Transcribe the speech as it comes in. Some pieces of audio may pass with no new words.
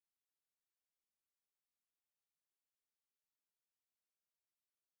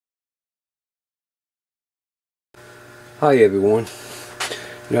Hi everyone.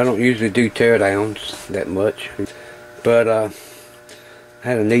 I don't usually do teardowns that much, but I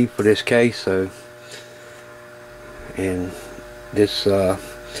had a need for this case, and this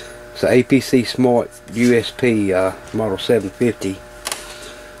it's an APC Smart USP model 750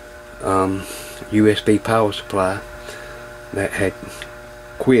 USB power supply that had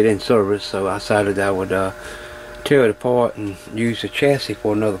quit in service, so I decided I would tear it apart and use the chassis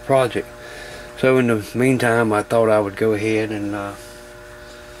for another project. So in the meantime, I thought I would go ahead and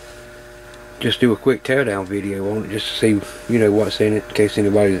just do a quick teardown video on it, just to see, what's in it, in case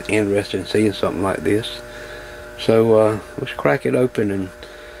anybody's interested in seeing something like this. So let's crack it open and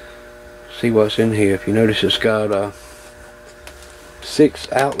see what's in here. If you notice, it's got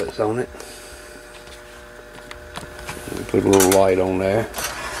 6 outlets on it. Put a little light on there.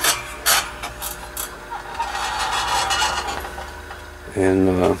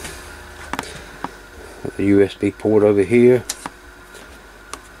 And the USB port over here.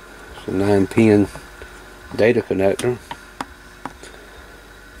 It's a 9-pin data connector.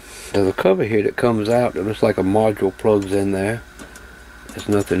 There's a cover here that comes out that looks like a module plugs in there. There's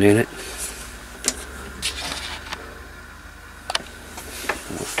nothing in it.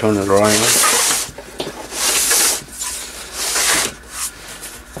 I'll turn it around.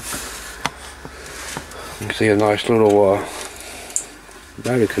 You can see a nice little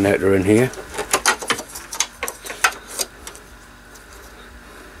data connector in here.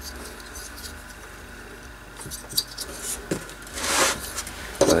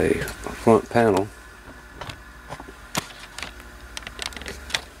 A front panel,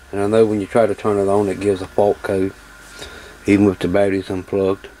 and I know when you try to turn it on, it gives a fault code even with the batteries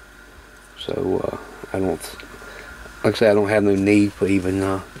unplugged. So I don't, like I say, I don't have no need for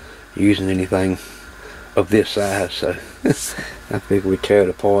even using anything of this size, so I figured we'd tear it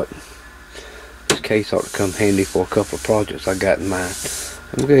apart. This case ought to come handy for a couple of projects I got in mind.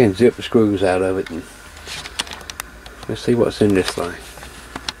 I'm going to go ahead and zip the screws out of it and let's see what's in this thing.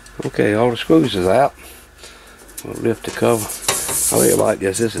 Okay, all the screws is out. We'll lift the cover. I really like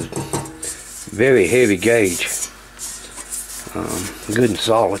this. This is very heavy gauge. Good and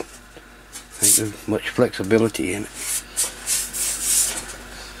solid. Ain't no much flexibility in it.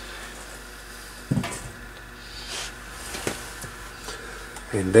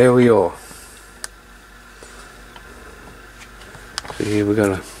 And there we are. So here we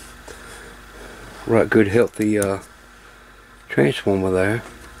got a right good healthy transformer there.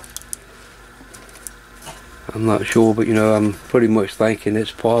 I'm not sure, but I'm pretty much thinking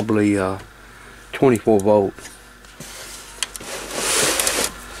it's probably 24 volt.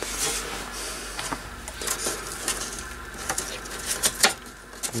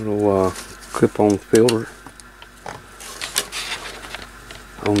 Little clip-on filter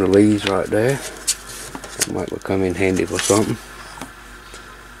on the leads right there. That might come in handy for something.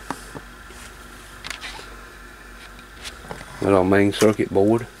 Got our main circuit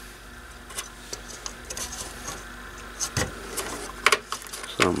board.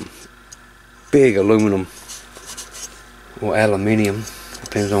 Some big aluminum or aluminium,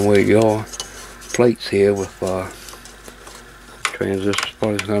 depends on where you are, plates here with transistors.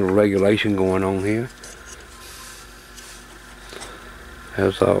 Probably kind of regulation going on here.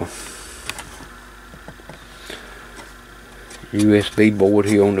 Has a USB board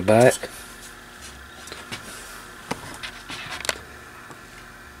here on the back.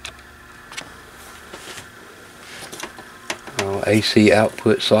 AC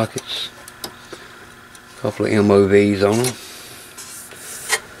output sockets. A couple of MOVs on them.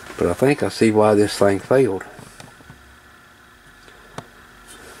 But I think I see why this thing failed.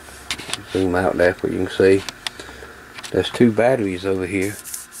 Zoom out there so you can see. There's 2 batteries over here,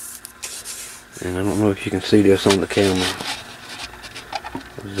 and I don't know if you can see this on the camera.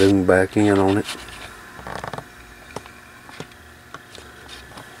 Zoom back in on it.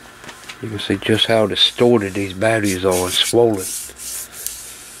 You can see just how distorted these batteries are and swollen.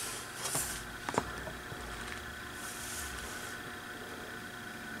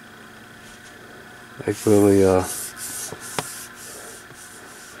 They really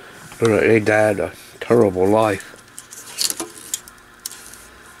look like they died a terrible life.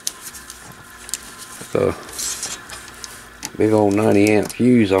 A big old 90 amp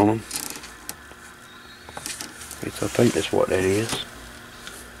fuse on them. I think that's what that is.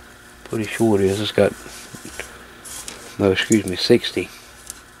 Pretty sure it is. It's got, no, excuse me, 60.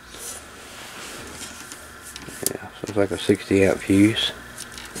 Yeah, so it's like a 60 amp fuse.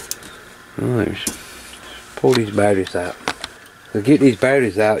 Alright, let's pull these batteries out. To get these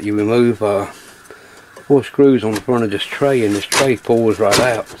batteries out, you remove 4 screws on the front of this tray, and this tray pulls right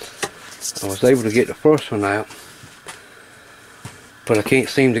out. I was able to get the first one out, but I can't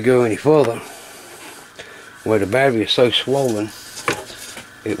seem to go any further. Where the battery is so swollen,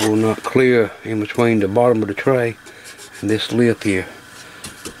 it will not clear in between the bottom of the tray and this lip here.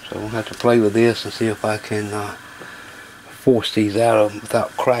 So I'm gonna have to play with this and see if I can force these out of them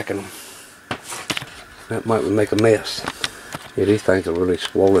without cracking them. That might make a mess. Yeah, these things are really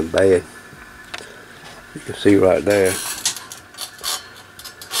swollen bad. You can see right there.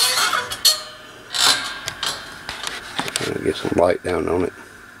 Get some light down on it.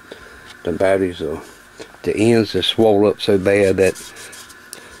 The batteries are, the ends are swollen up so bad that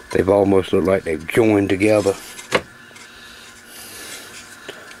they've almost looked like they've joined together,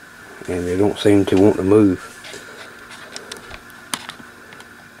 and they don't seem to want to move.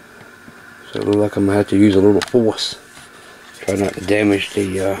 So it looks like I'm gonna have to use a little force, try not to damage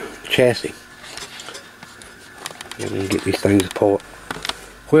the chassis, and then get these things apart.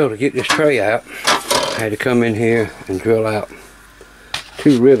 Well, to get this tray out, I had to come in here and drill out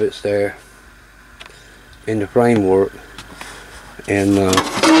 2 rivets there in the framework, and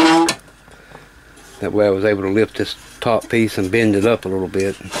that way I was able to lift this top piece and bend it up a little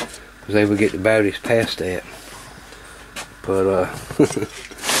bit. I was able to get the batteries past that. But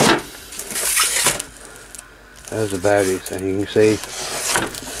there's the batteries, and you can see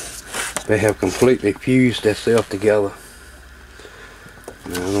they have completely fused themselves together.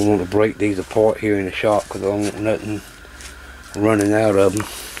 Now, I don't want to break these apart here in the shop because I don't want nothing running out of them.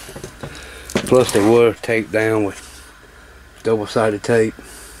 Plus they were taped down with double-sided tape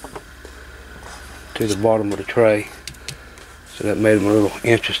to the bottom of the tray, so that made them a little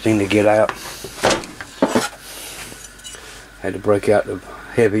interesting to get out. Had to break out the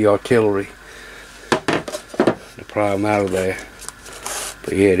heavy artillery to pry them out of there.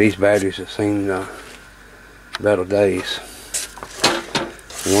 But yeah, these batteries have seen better days.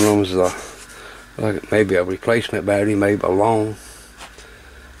 One of them is like maybe a replacement battery made by Long,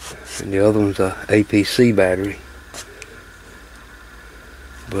 and the other one's a APC battery.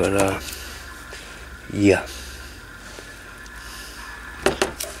 But yeah,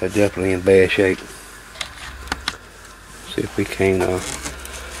 they're definitely in bad shape. See if we can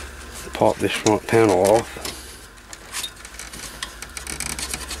pop this front panel off.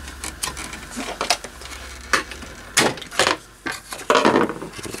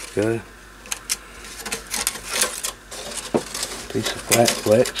 There we go. Piece of flat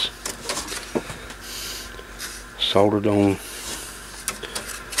flex soldered on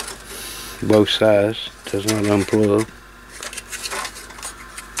both sides, does not unplug.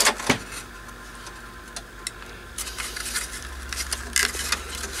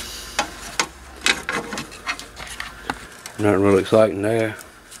 Nothing really exciting there.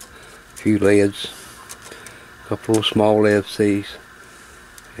 A few leads, a couple of small FCs,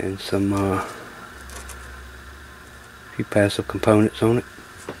 and some few passive components on it.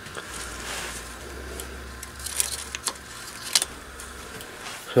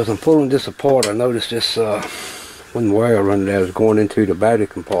 So as I'm pulling this apart, I noticed this one wire running there was going into the battery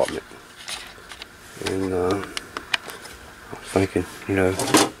compartment, and I was thinking, you know,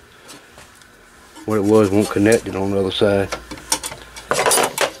 what it was won't connect it on the other side,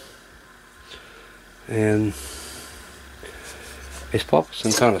 and it's probably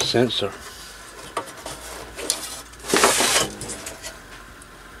some kind of sensor.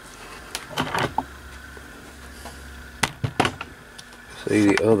 See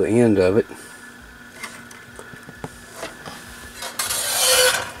the other end of it.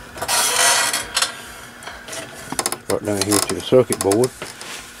 Right down here to the circuit board.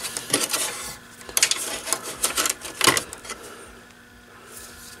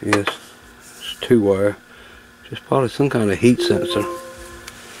 Yes, it's 2-wire. Just probably some kind of heat sensor.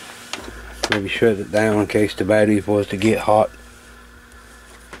 Maybe shut it down in case the battery was to get hot.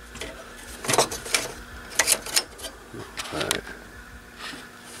 Alright.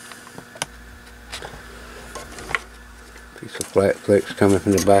 Piece of flat flex coming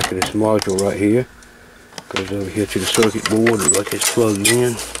from the back of this module right here. Goes over here to the circuit board. Looks like it's plugged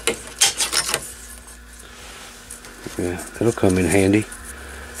in. Yeah, it'll come in handy.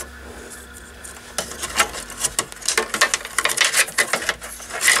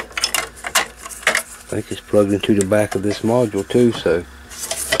 I think it's plugged into the back of this module too, so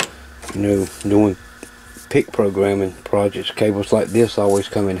you know, doing PIC programming projects, cables like this always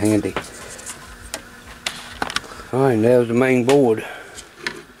come in handy. Alright, and there's the main board.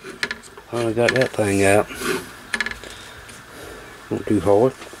 Finally got that thing out. Not too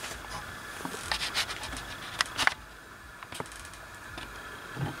hard.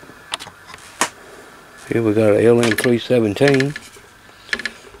 Here we got a LM317.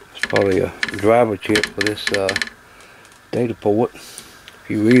 It's probably a driver chip for this data port, a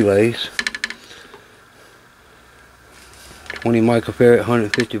few relays, 20 microfarad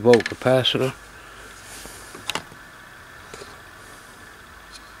 150 volt capacitor,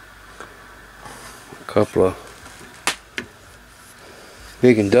 a couple of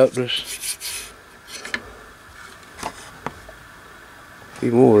big inductors, a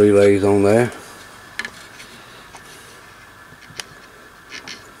few more relays on there,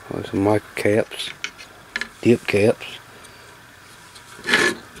 some micro caps, dip caps,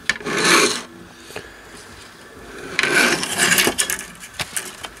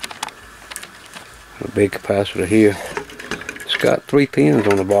 a big capacitor here. It's got 3 pins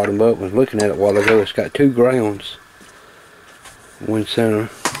on the bottom, but I was looking at it a while ago. It's got 2 grounds, 1 center.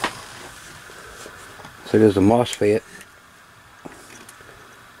 So there's a MOSFET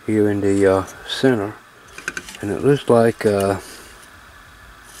here in the center, and it looks like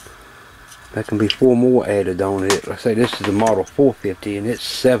there can be 4 more added on it. Like I say, this is the model 450, and it's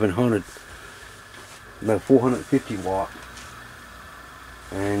 700, about 450 watt,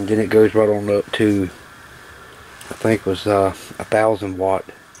 and then it goes right on up to, I think it was 1,000 watt.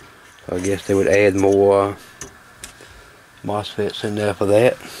 So I guess they would add more MOSFETs in there for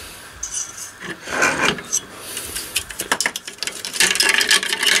that.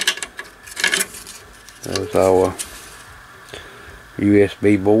 There's our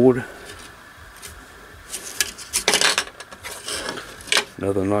USB board.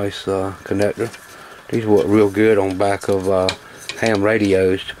 Another nice connector. These work real good on back of ham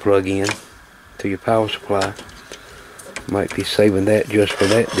radios to plug in to your power supply. Might be saving that just for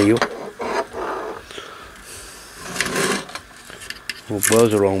that deal. Little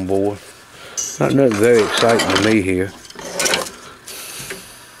buzzer on board. Not nothing very exciting to me here.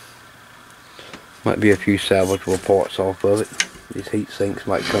 Might be a few salvageable parts off of it. These heat sinks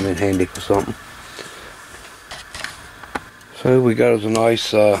might come in handy for something. So we got us a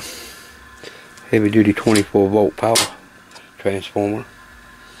nice heavy duty 24 volt power transformer.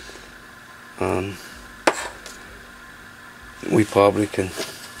 We probably can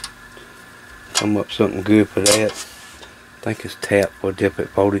come up something good for that. I think it's tapped for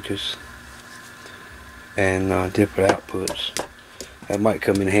different voltages and different outputs. That might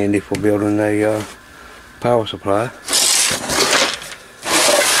come in handy for building a power supply.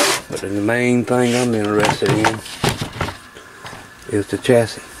 But the main thing I'm interested in is the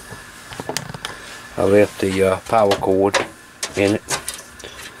chassis. I left the power cord in it.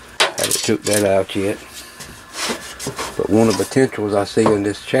 Haven't took that out yet. But one of the potentials I see in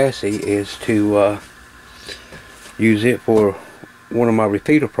this chassis is to use it for one of my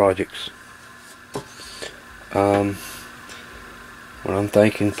repeater projects. What I'm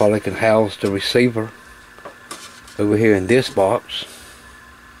thinking, probably can house the receiver over here in this box,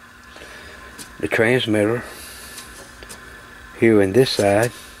 the transmitter here in this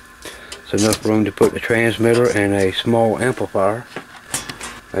side. There's enough room to put the transmitter and a small amplifier,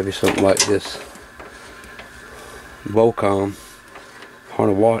 maybe something like this Vocom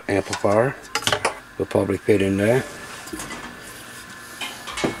 100 watt amplifier will probably fit in there.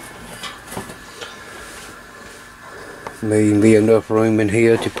 Maybe enough room in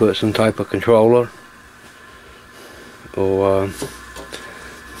here to put some type of controller or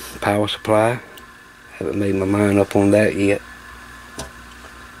power supply. Haven't made my mind up on that yet.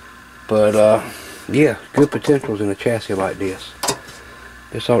 But yeah, good potentials in a chassis like this.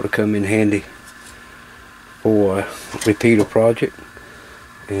 This ought to come in handy for a repeater project,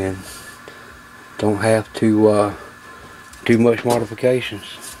 and don't have to do much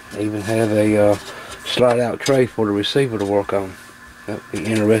modifications. Even have a slide out tray for the receiver to work on. That would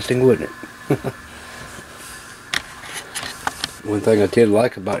be interesting, wouldn't it? One thing I did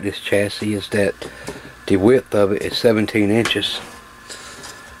like about this chassis is that the width of it is 17 inches.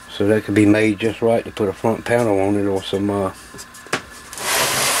 So that could be made just right to put a front panel on it, or some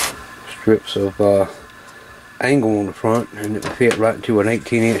strips of angle on the front, and it would fit right into an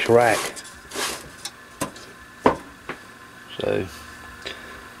 18-inch rack. So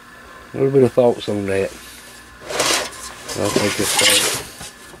a little bit of thoughts on that. I think it's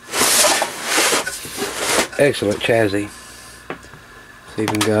excellent chassis. It's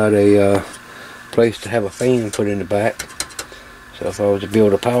even got a place to have a fan put in the back. So if I was to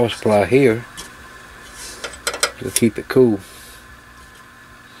build a power supply here, it'll keep it cool.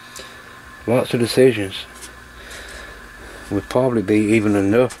 Lots of decisions. Would probably be even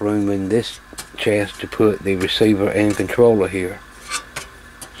enough room in this chest to put the receiver and controller here.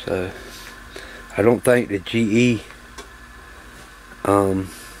 So I don't think the GE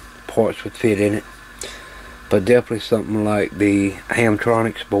parts would fit in it, but definitely something like the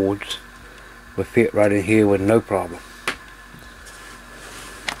Hamtronics boards would fit right in here with no problem.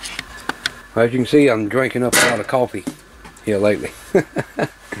 Well, as you can see, I'm drinking up a lot of coffee here lately.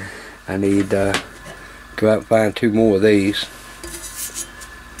 I need to go out and find 2 more of these.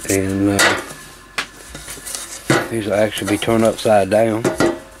 And these will actually be turned upside down.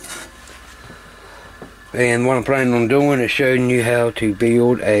 And what I'm planning on doing is showing you how to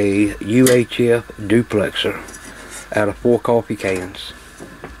build a UHF duplexer out of 4 coffee cans.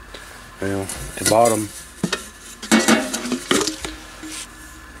 Now, the bottom,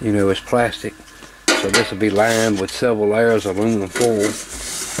 you know, is plastic, so this will be lined with several layers of aluminum foil,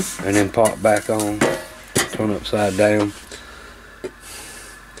 and then pop back on, turn upside down.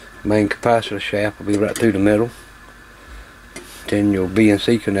 Main capacitor shaft will be right through the middle. Then your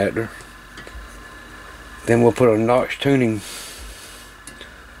BNC connector. Then we'll put a notch tuning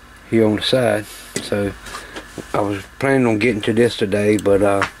here on the side. So I was planning on getting to this today,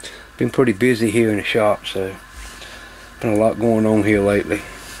 but been pretty busy here in the shop, so been a lot going on here lately.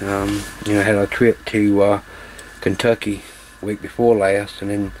 You know, I had a trip to Kentucky week before last, and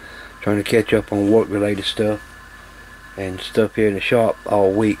then trying to catch up on work related stuff and stuff here in the shop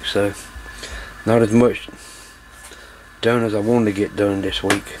all week, so not as much done as I wanted to get done this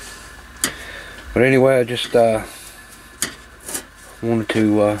week. But anyway, I just wanted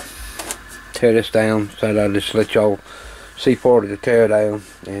to tear this down, so I'd just let y'all see part of the tear down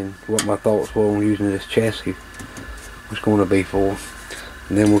and what my thoughts were on using this chassis was going to be for.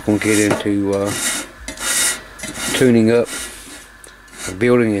 And then we're going to get into tuning up,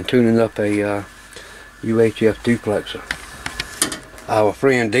 building and tuning up a UHF duplexer. Our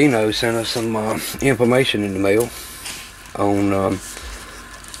friend Dino sent us some information in the mail on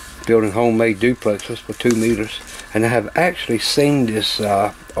building homemade duplexers for 2 meters, and I have actually seen this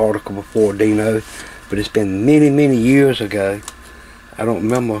article before, Dino, but it's been many years ago. I don't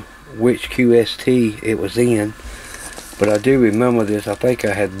remember which QST it was in, but I do remember this. I think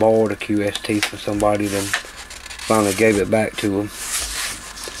I had borrowed a QST from somebody, then finally gave it back to them.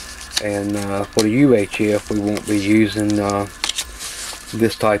 And for the UHF, we won't be using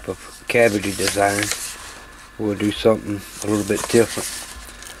this type of cavity design. We'll do something a little bit different.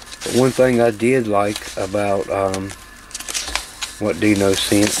 But one thing I did like about what Dino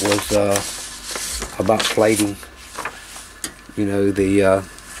sent was about plating, you know, the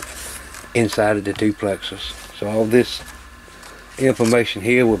inside of the duplexers. So all this information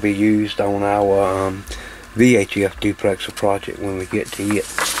here will be used on our VHF duplexer project when we get to it.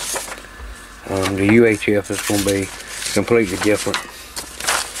 The UHF is going to be completely different.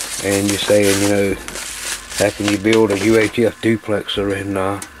 And you're saying, you know, how can you build a UHF duplexer in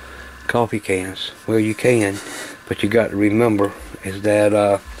coffee cans? Well, you can, but you got to remember is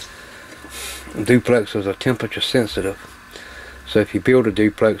that duplexers are temperature sensitive. So if you build a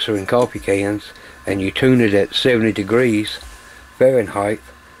duplexer in coffee cans and you tune it at 70 degrees Fahrenheit,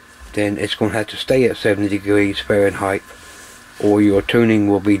 then it's going to have to stay at 70 degrees Fahrenheit, or your tuning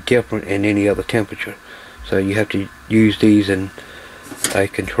will be different in any other temperature. So you have to use these in a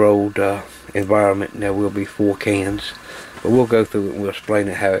controlled environment, and there will be 4 cans. But we'll go through it and we'll explain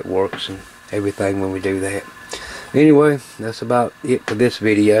it how it works and everything when we do that. Anyway, that's about it for this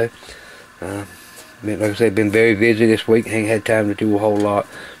video. Like I said, been very busy this week. Ain't had time to do a whole lot.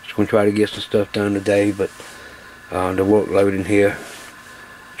 Just going to try to get some stuff done today, but the workload in here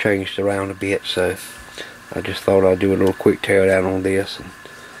changed around a bit, so I just thought I'd do a little quick tear down on this. And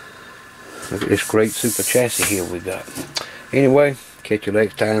look at this great super chassis here we got. Anyway, catch you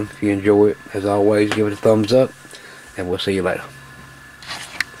next time. If you enjoy it, as always, give it a thumbs up, and we'll see you later.